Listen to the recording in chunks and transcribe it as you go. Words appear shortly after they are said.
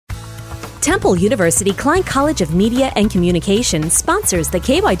Temple University Klein College of Media and Communication sponsors the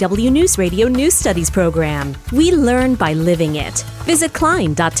KYW News Radio News Studies program. We learn by living it. Visit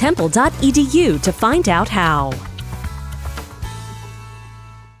klein.temple.edu to find out how.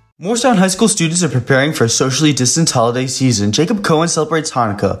 Morristown High School students are preparing for a socially distanced holiday season. Jacob Cohen celebrates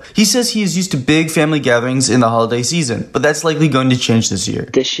Hanukkah. He says he is used to big family gatherings in the holiday season, but that's likely going to change this year.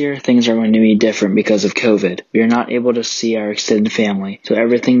 This year, things are going to be different because of COVID. We are not able to see our extended family, so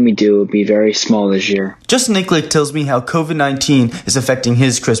everything we do will be very small this year. Justin Nicklick tells me how COVID-19 is affecting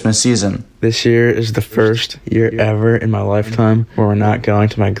his Christmas season. This year is the first year ever in my lifetime where we're not going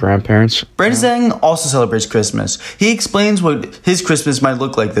to my grandparents. Brandon Zhang also celebrates Christmas. He explains what his Christmas might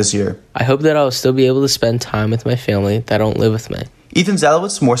look like this year. I hope that I'll still be able to spend time with my family that don't live with me. Ethan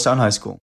Zalowitz, Morristown High School.